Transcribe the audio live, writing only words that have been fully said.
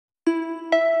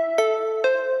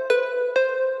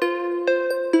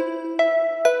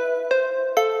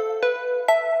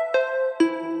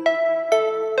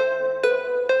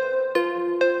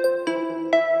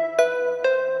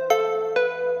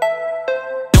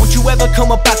you ever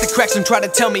come up out the cracks and try to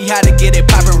tell me how to get it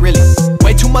poppin' really?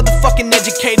 Way too motherfucking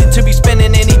educated to be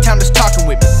spending any time just talking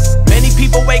with me. Many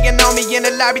people waiting on me in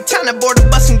the lobby, time to board the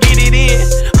bus and get it in.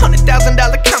 $100,000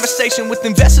 conversation with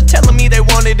investors telling me they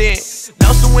want it in.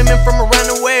 Know some women from around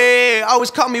the way always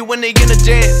call me when they in a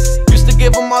jam. Used to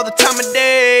give them all the time of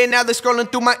day, now they scrolling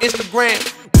through my Instagram,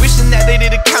 wishing that they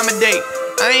did accommodate.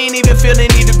 I ain't even feeling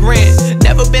either grand.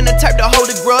 Never been the type to hold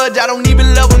a grudge, I don't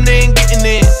even love them, they ain't getting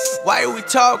in. Why are we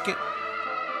talking?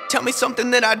 Tell me something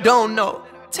that I don't know.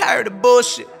 Tired of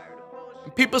bullshit.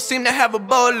 People seem to have a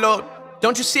boatload.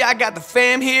 Don't you see I got the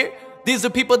fam here? These are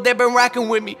people that been rocking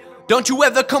with me. Don't you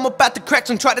ever come up out the cracks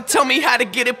and try to tell me how to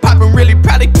get it poppin' really.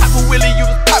 Probably pop a willy, you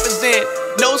just pop a Zen.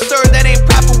 No sir, that ain't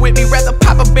proper with me. Rather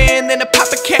pop a band than to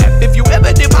pop a cap. If you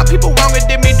ever did my people wrong or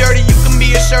did me dirty, you can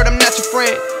be assured I'm not your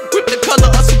friend. Whip the color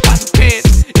of some pots of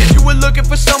pants. If you were looking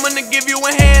for someone to give you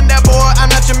a hand, that boy, I'm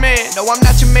not your man. No, I'm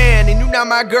not your man, and you not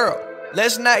my girl.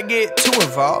 Let's not get too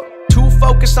involved. Too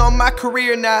focused on my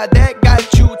career now, that got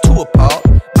you too appalled.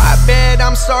 My bad,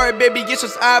 I'm sorry, baby, it's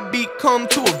just I become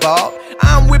too evolved.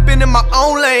 I'm whipping in my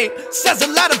own lane, says a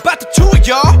lot about the two of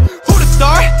y'all. Who'da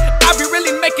thought I'd be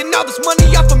really making all this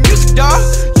money off of music, dawg?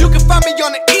 You can find me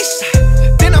on the east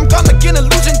side, then I'm gonna get a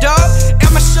losing, dawg.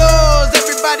 At my shows,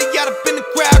 everybody got up in the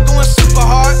crowd going super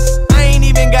hard. I ain't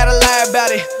even gotta lie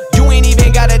about it, you ain't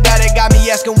even gotta doubt it. Got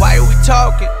me asking why are we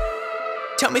talking?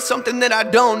 Tell me something that I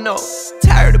don't know.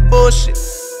 Tired of bullshit.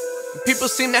 People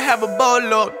seem to have a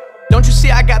boatload. Don't you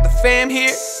see I got the fam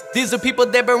here? These are people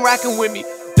that been rocking with me.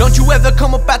 Don't you ever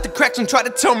come up out the cracks and try to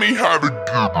tell me how to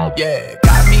get it. Yeah,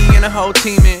 got me and a whole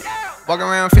team in. Walking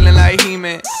around feeling like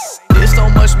He-Man. There's so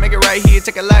much, make it right here.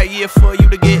 Take a light year for you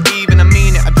to get even. I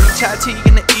mean it. I drink chai tea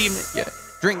in the evening. Yeah,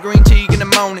 drink green tea in the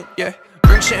morning. Yeah,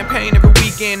 drink champagne every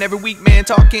weekend. Every week, man,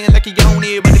 talking like he own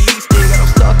it. But at least they got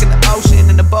them stuck in the ocean.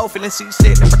 In the boat, feeling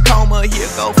seasick. Never coma. Here,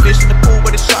 go fish in the pool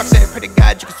where the sharks at. Pretty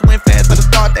God, you can swim fast. Better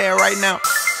start there right now.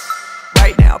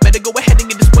 Right now, better go ahead and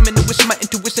get this swimming and wishing my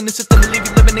intuition the system and leave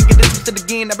you living and get this twisted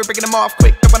again. I've been breaking them off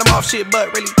quick, throwing them off shit, but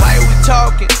really, why are we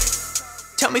talking?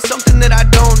 Tell me something that I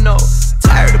don't know.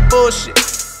 Tired of bullshit.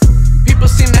 People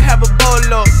seem to have a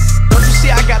boatload. Don't you see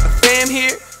I got the fam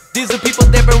here? These are people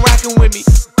that been rocking with me.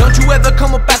 Don't you ever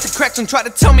come up out the cracks and try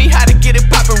to tell me how to get it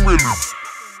poppin' really.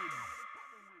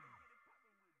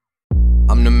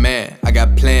 I'm the man, I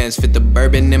got plans. Fit the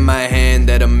bourbon in my hand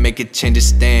that'll make it change its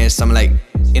stance. I'm like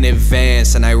in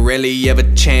advance and I rarely ever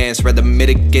chance. Rather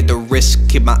mitigate the risk,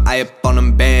 keep my eye up on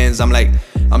them bands. I'm like,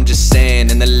 I'm just saying,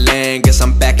 in the land, guess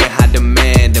I'm back in high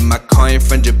demand. And my car ain't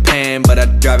from Japan, but I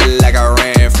drive it like I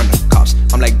ran from the cops.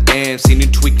 I'm like, damn, seen you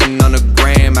tweaking on the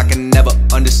gram. I can never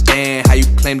understand how you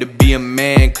claim to be a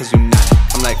man, cause you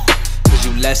not. I'm like, cause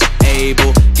you less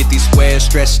able. Get these squares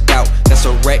stretched out, that's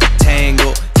a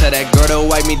rectangle. Tell that girl to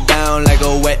wipe me down like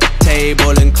a wet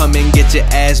table. And come and get your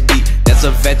ass beat, that's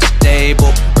a vegetable.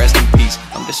 Rest in peace,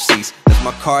 I'm deceased. That's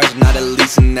my car's not a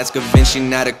lease, and that's Da Vinci,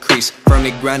 not a crease.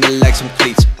 Firmly grounded like some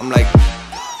cleats. I'm like,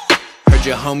 heard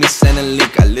your homie send a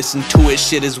link. I listen to it,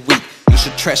 shit is weak. You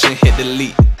should trash and hit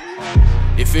delete.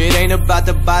 If it ain't about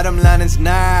the bottom line, it's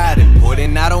not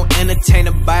important. I don't entertain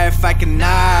a buyer if I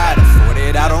cannot afford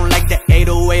it. I don't like the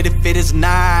 808 if it is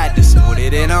not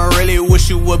distorted. And I really wish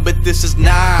you would, but this is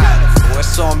not a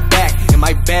force. So I'm back in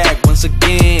my bag once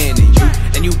again.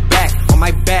 And you back on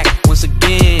my back once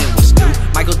again. What's new?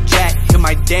 Michael Jack, hear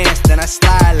my dance, then I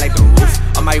slide like the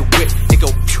roof on my whip, it go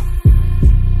pew.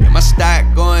 And my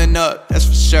stock going up, that's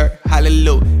for sure,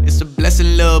 hallelujah. It's a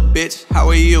blessing, little bitch, how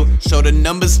are you? Show the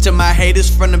numbers to my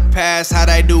haters from the past, how'd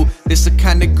I do? This the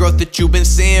kind of growth that you've been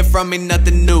seeing from me,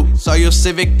 nothing new. Saw your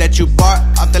Civic that you bought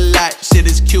off the lot, shit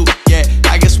is cute, yeah.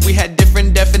 I guess we had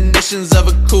different definitions of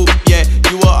a coupe, yeah.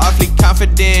 You were awfully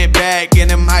confident back in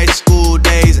them high school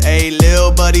days. Hey,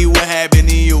 lil' buddy, what happened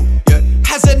to you? Yeah.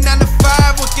 How's that 9 to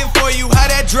 5 working for you? How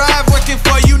that drive working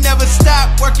for you? Never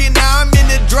stop working, now I'm in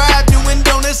the drive, doing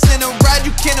donuts in a ride.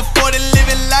 You can't afford it,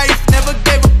 living life. Never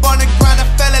gave up on the grind, I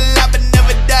fell a lot but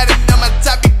never died. And on my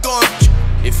top, you going.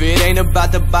 If it ain't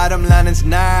about the bottom line, it's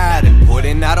not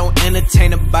important. I don't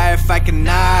entertain a buyer if I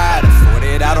cannot afford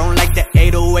it. I don't like the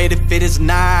 808 if it is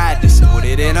not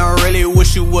distorted. And I really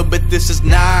wish you would, but this is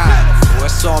not a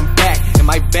force. So I'm back in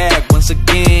my bag once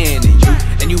again.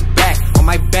 And you back on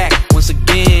my back once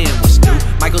again. What's new?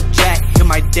 Michael Jack, hear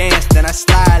my dance, then I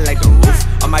slide like the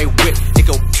roof on my whip, it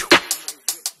go pew.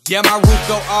 Yeah, my roof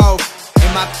go off.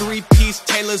 And my 3-piece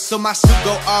tailors, so my suit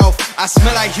go off. I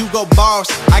smell like Hugo Boss,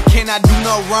 I cannot do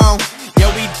no wrong. Yeah,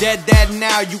 we dead that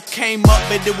now. You came up,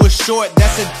 but it was short.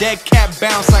 That's a dead cat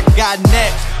bounce, I got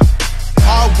next.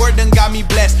 Hard work done got me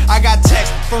blessed. I got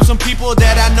text from some people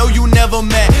that I know you never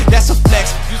met. That's a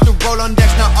flex. Used to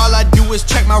all I do is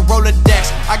check my Rolodex.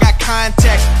 I got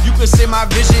contacts, you could say my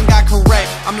vision got correct.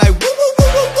 I'm like woo woo woo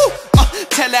woo woo.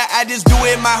 Tell her I just do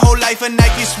it my whole life, a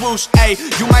Nike swoosh. Ayy,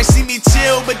 you might see me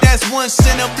chill, but that's once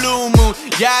in a blue moon.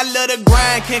 Yeah, I love the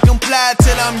grind, can't comply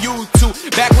till I'm YouTube.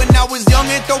 Back when I was young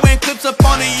and throwing clips up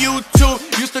on the YouTube.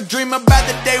 Used to dream about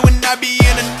the day when I be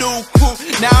in a new coupe.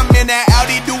 Now I'm in that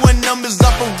Audi doing numbers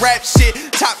up of rap shit.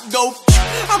 Top go,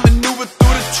 I maneuver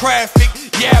through the traffic.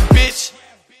 Yeah, bitch.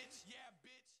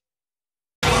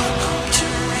 Welcome to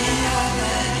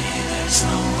reality, there's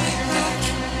no way back.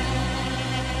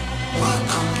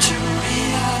 Welcome to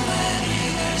reality,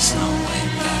 there's no way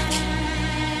back.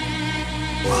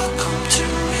 Welcome to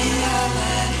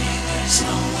reality, there's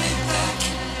no way back.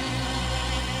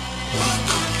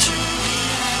 Welcome to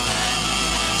reality,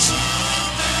 there's no way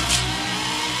back.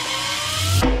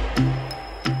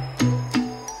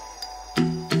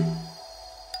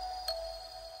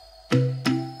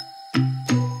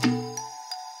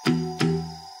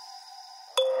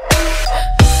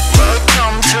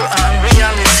 Welcome to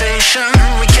unrealization.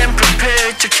 We came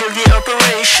prepared to kill the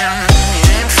operation. It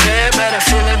ain't fair, but I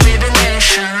feel like we're the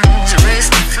nation. So raise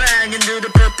the flag and do the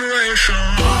preparation.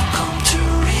 Welcome to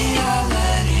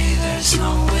reality, there's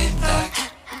no way back.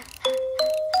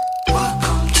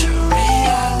 Welcome to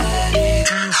reality,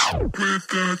 there's no way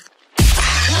back.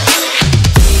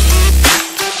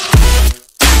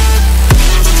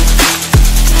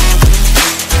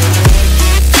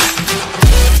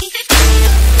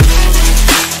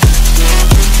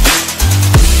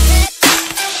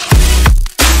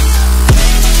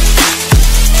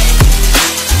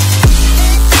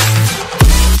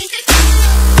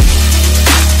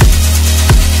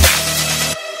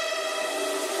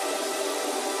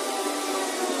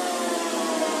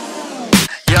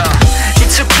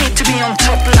 On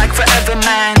top like forever,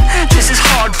 man. This is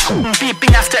hard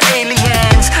beeping after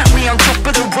aliens. We on top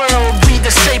of the world, we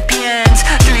the sapiens.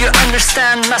 Do you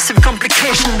understand massive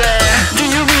complication there? Do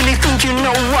you really think you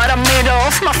know what I'm made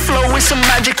of? My flow is so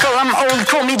magical, I'm old,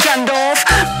 call me Gandalf.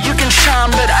 You can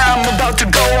shine, but I'm about to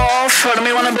go off. Heard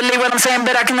me wanna believe what I'm saying,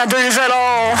 but I cannot do this at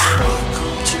all.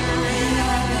 Welcome to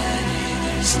reality,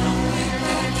 there's no way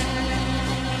back.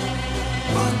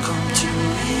 Welcome to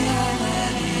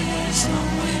reality, there's no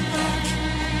way back.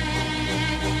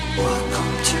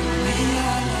 Welcome to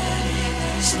reality,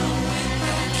 there's no way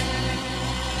back.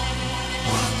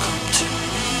 Welcome to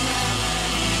reality,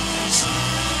 there's no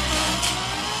way back.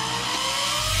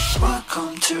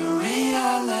 Welcome to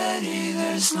reality,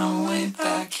 there's no way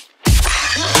back.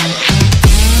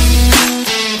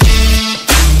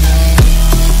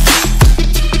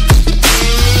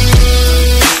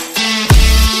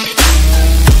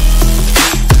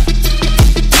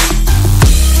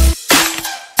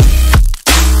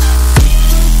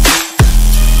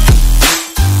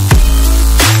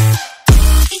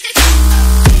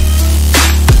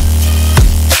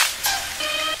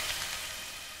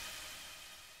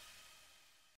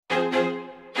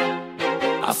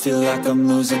 I feel like I'm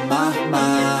losing my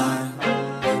mind.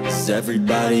 Is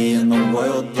everybody in the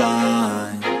world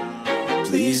blind?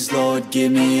 Please, Lord,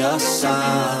 give me a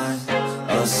sign,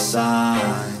 a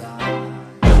sign.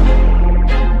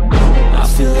 I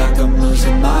feel like I'm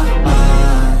losing my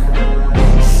mind.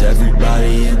 Is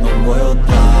everybody in the world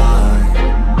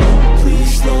blind?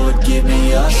 Please, Lord, give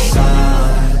me a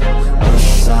sign, a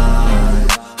sign.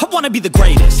 I wanna be the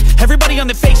greatest. Everybody on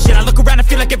the fake shit. I look around and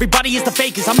feel like everybody is the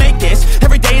fakest. I make this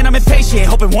every day and I'm impatient,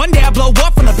 hoping one day I blow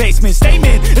up from the basement.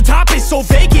 Statement, the top is so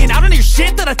vacant. I don't hear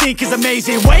shit that I think is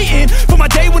amazing. Waiting for my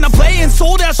day when I'm playing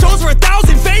sold out shows for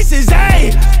 1,000 faces.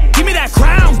 Hey, give me that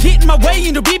crown, get in my way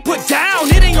and to be put down.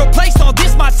 It ain't your place, all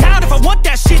this my town. If I want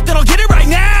that shit, then I'll get it right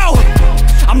now.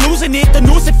 I'm losing it, the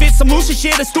noose it fits. Some loose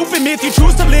shit, a stupid myth. You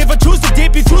choose to live or choose to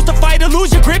dip. You choose to fight or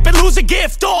lose your grip and lose a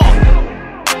gift.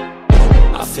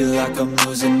 I feel like I'm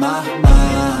losing my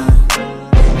mind.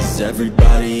 Is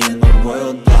everybody in the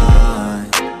world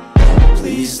blind?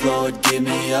 Please, Lord, give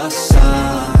me a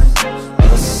sign,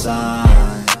 a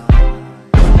sign.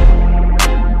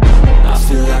 I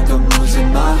feel like I'm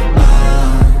losing my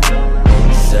mind.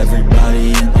 Is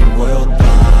everybody in the world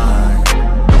blind?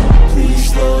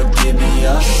 Please, Lord, give me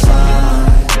a sign,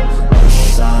 a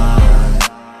sign.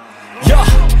 Yeah.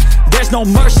 There's no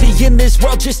mercy in this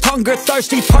world, just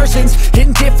hunger-thirsty persons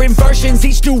in different versions,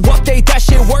 each new update, that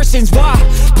shit worsens. Why?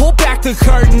 Pull back the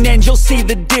curtain and you'll see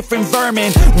the different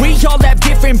vermin. We all have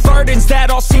different burdens that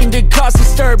all seem to cause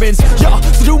disturbance. Yo,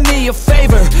 so do me a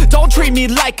favor, don't treat me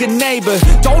like a neighbor.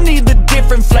 Don't need the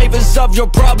different flavors of your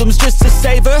problems just to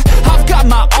savor. I've got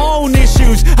my own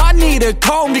issues, I need a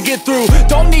comb to get through.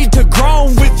 Don't need to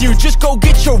groan with you, just go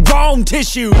get your own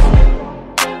tissue.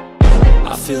 I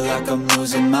I feel like I'm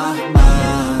losing my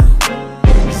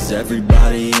mind. Is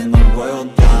everybody in the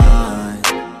world blind?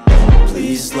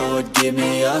 Please, Lord, give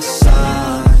me a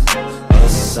sign, a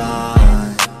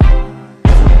sign.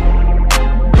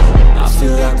 I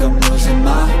feel like I'm losing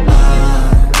my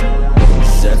mind.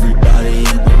 Is everybody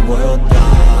in the world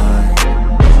blind?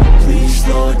 Please,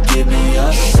 Lord, give me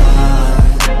a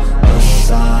sign, a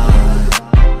sign.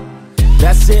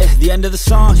 That's it, the end of the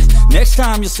song. Next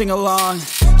time you'll sing along.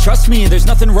 Trust me, there's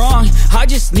nothing wrong. I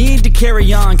just need to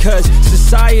carry on, cause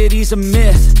society's a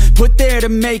myth put there to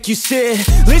make you sit.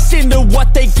 Listen to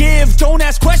what they give. Don't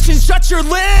ask questions, shut your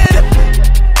lid.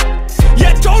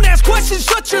 Yeah, don't ask questions,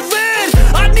 shut your lid.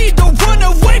 I need to run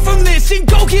away from this and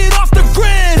go get off the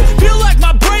grid. Feel like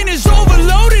my brain is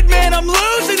overloaded, man, I'm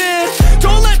losing it.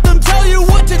 Don't let them tell you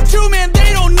what to do, man,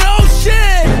 they don't know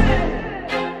shit.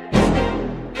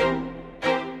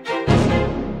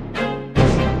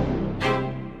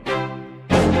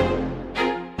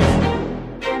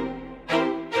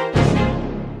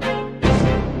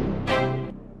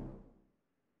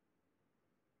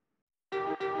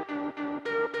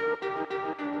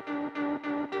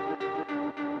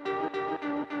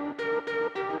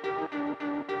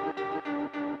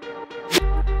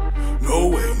 No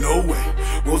way, no way.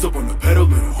 Rolls up on the pedal,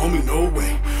 little homie, no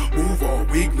way. Move all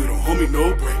week, little homie,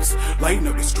 no breaks. Lighten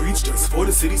up the streets just for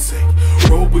the city's sake.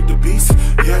 Roll with the beast,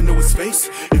 yeah, I know his face.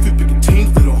 If you pick a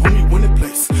team, little homie, win the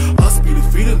place. Us be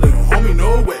defeated, little homie,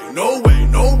 no way, no way,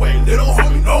 no way. Little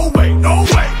homie, no way, no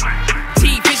way.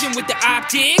 T-Vision with the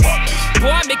optics. Boy,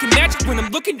 I'm making magic when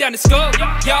I'm looking down the scope.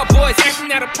 Y'all boys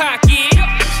acting out of pocket.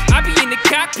 I be in the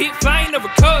cockpit, flying over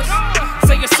coast.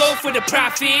 Sell your soul for the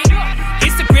profit.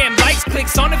 Instagram likes,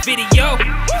 clicks on the video.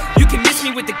 You can miss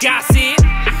me with the gossip.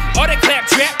 All that clap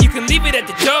trap, you can leave it at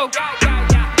the door.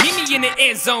 Meet me in the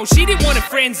end zone, she didn't want a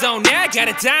friend zone. Now I got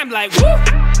a dime like, woo.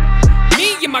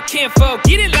 Me and my kinfolk,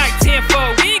 get it like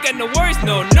tenfold. We ain't got no worries,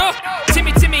 no, no.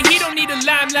 Timmy, he don't need a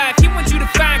limelight. He wants you to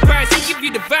find Christ, he give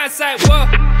you the divine sight, whoa.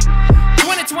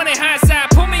 2020 hindsight,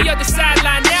 pull me up the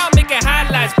sideline. Now I'm making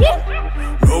highlights, woo.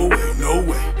 No way, no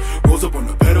way. Rolls up on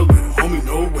the pedal, little homie,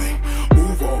 no way.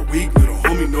 Move all week, little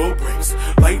homie, no breaks.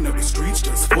 Lighten up the streets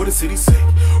just for the city's sake.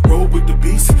 Roll with the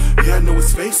beast, yeah, I know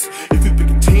his face. If you pick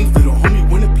a team, little homie,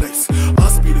 win the place.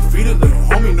 Us be defeated, little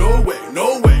homie, no way,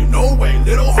 no way, no way.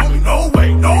 Little homie, no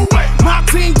way, no way. My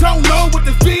team don't know what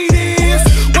defeat is.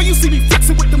 When you see me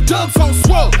flexing with them dubs on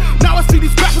swole. Now I see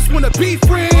these rappers wanna be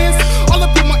friends. All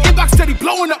up in my inbox, steady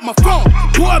blowing up my phone.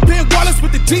 Boy, Ben Wallace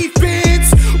with the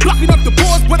defense. Blocking up the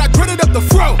boards, but I gritted up the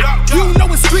fro. You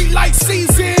know it's street light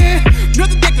season.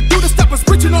 Nothing they can do to stop us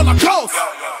reaching all our goals.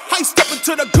 I step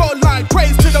into the goal line,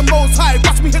 praise to the most high.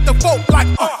 Watch me hit the folk like,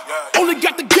 only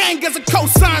got the gang as a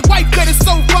cosign. Wife that is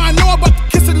so fine, know I'm about to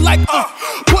kiss it like,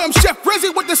 boy, I'm Chef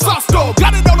Rizzy with the sauce though.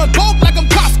 Got it on a gold like I'm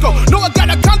Costco. Know I got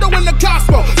a condo in the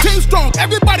gospel. Team strong,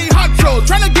 everybody honcho.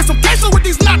 Trying to get some peso with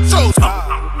these nachos.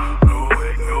 No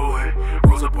way, no way.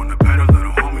 Rolls up on the pedal,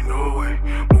 little homie, no way.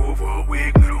 Move all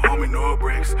week, little homie, no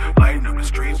breaks. Lighten up the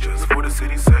streets just for the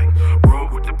city's sake. Roll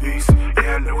with the beast,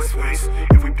 yeah, I know his face.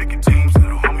 If we picking teams,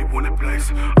 little homie, win the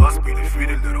place. Us be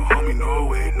defeated, little homie, no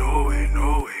way, no way,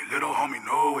 no way. Little homie,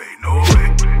 no way, no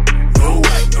way. No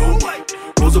way, no way.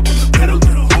 Rolls up on the